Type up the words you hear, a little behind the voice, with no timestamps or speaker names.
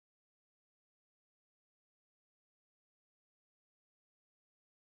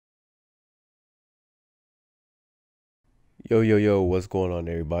Yo, what's going on,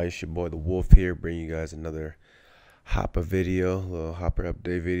 everybody? It's your boy the Wolf here, bringing you guys another Hopper video, little Hopper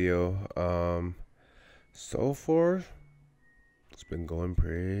update video. So far, it's been going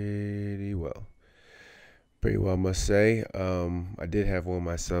pretty well, I must say. I did have one of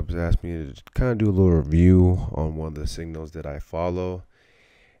my subs ask me to kind of do a little review on one of the signals that I follow,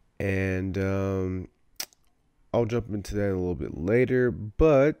 and I'll jump into that a little bit later,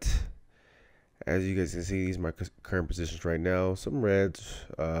 but as you guys can see, these are my current positions right now. Some reds.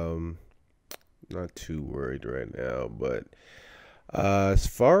 Not too worried right now, but as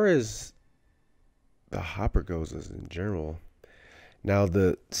far as the hopper goes, as in general, now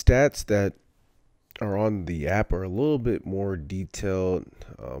the stats that are on the app are a little bit more detailed,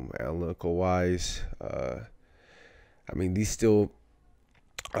 analytical wise. I mean, these still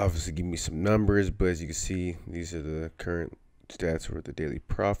obviously give me some numbers, but as you can see, these are the current stats for the daily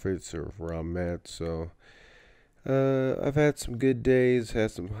profits or where I'm at. So I've had some good days,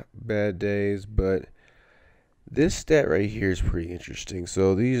 had some bad days, but this stat right here is pretty interesting.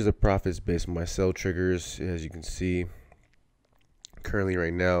 So these are the profits based on my sell triggers. As you can see, currently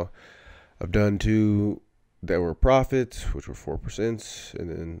right now, I've done two that were profits, which were 4%, and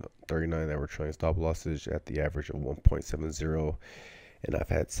then 39 that were trailing stop losses at the average of 1.70. And I've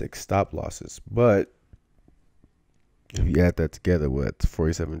had 6 stop losses. But if you add that together, with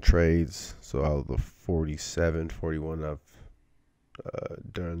 47 trades, so out of the 47, 41 I've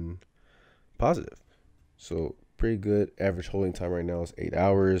done positive. So pretty good. Average holding time right now is 8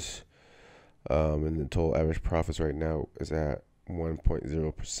 hours. And the total average profits right now is at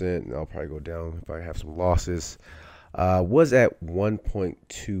 1.0%. And I'll probably go down if I have some losses. Was at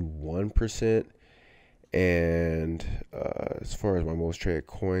 1.21%. And as far as my most traded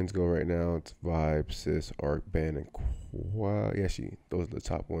coins go right now, it's Vibe, Sys, Arc, Band, and Quad. Actually, those are the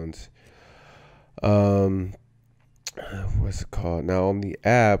top ones. What's it called? Now on the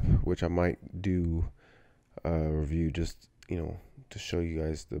app, which I might do review, just to show you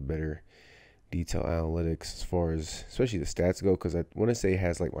guys the better detail analytics as far as especially the stats go, because I want to say it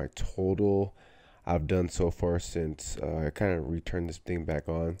has like my total I've done so far since I kind of returned this thing back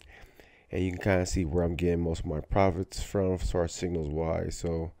on, and you can kind of see where I'm getting most of my profits from as far as signals wise.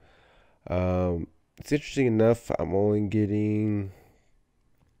 So it's interesting enough, I'm only getting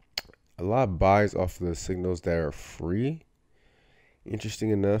a lot of buys off of the signals that are free, interesting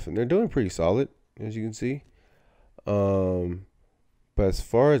enough, and they're doing pretty solid, as you can see. But as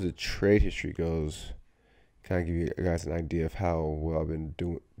far as the trade history goes, kind of give you guys an idea of how well I've been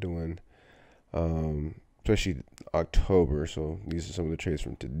doing, especially October. So these are some of the trades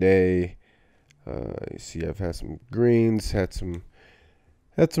from today. You see, I've had some greens, had some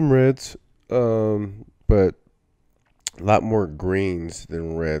reds, but a lot more greens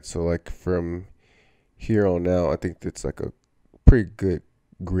than reds. So like from here on out, I think it's like a pretty good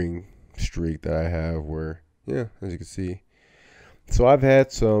green streak that I have. Where as you can see. So I've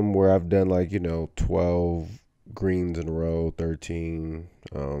had some where I've done like 12 greens in a row, 13,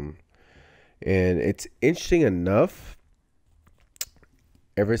 and it's interesting enough.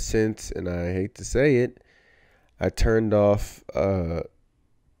 Ever since, and I hate to say it, I turned off the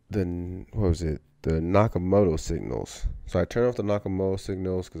Nakamoto signals. So I turned off the Nakamoto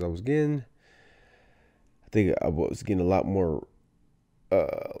signals because I was getting a lot more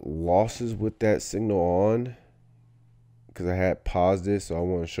losses with that signal on, because I had paused this. So I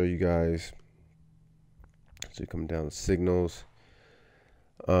want to show you guys. So you come down to signals.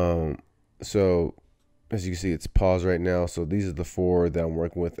 So as you can see, it's paused right now. So these are the 4 that I'm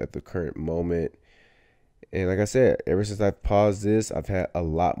working with at the current moment. And like I said, ever since I've paused this, I've had a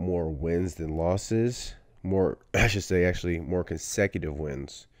lot more wins than losses. More, I should say, actually, more consecutive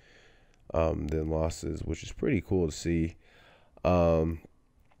wins than losses, which is pretty cool to see.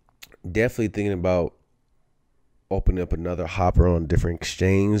 Definitely thinking about opening up another hopper on a different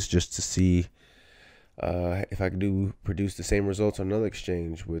exchange just to see if I could produce the same results on another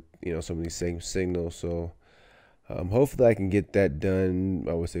exchange with some of these same signals. So hopefully I can get that done,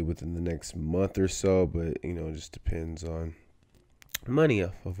 I would say, within the next month or so, but it just depends on money,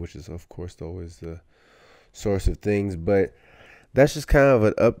 of which is of course always the source of things. But that's just kind of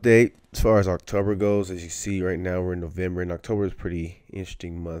an update as far as October goes. As you see right now, we're in November, and October is a pretty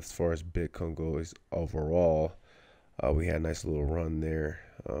interesting month as far as Bitcoin goes overall. We had a nice little run there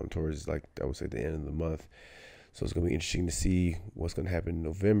towards, like, I would say, the end of the month. So it's going to be interesting to see what's going to happen in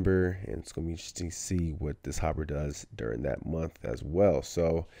November, and it's going to be interesting to see what this hopper does during that month as well.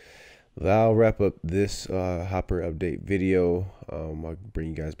 So that'll wrap up this hopper update video. I'll bring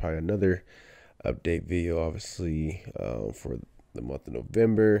you guys probably another update video, obviously, for the month of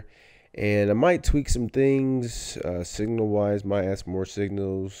November. And I might tweak some things signal wise, might add some more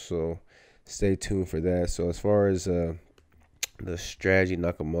signals, so stay tuned for that. So as far as the strategy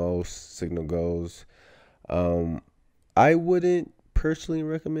Nakamoto signal goes, um, I wouldn't personally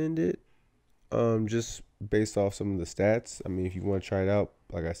recommend it, just based off some of the stats. I mean, if you want to try it out,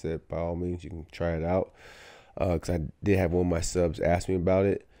 like I said, by all means, you can try it out. Because I did have one of my subs ask me about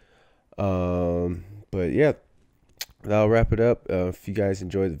it. But yeah, that'll wrap it up. If you guys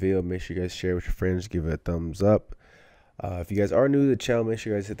enjoyed the video, make sure you guys share with your friends, give it a thumbs up. If you guys are new to the channel, make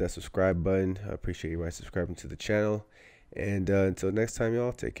sure you guys hit that subscribe button. I appreciate you guys subscribing to the channel. And until next time,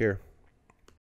 y'all, take care.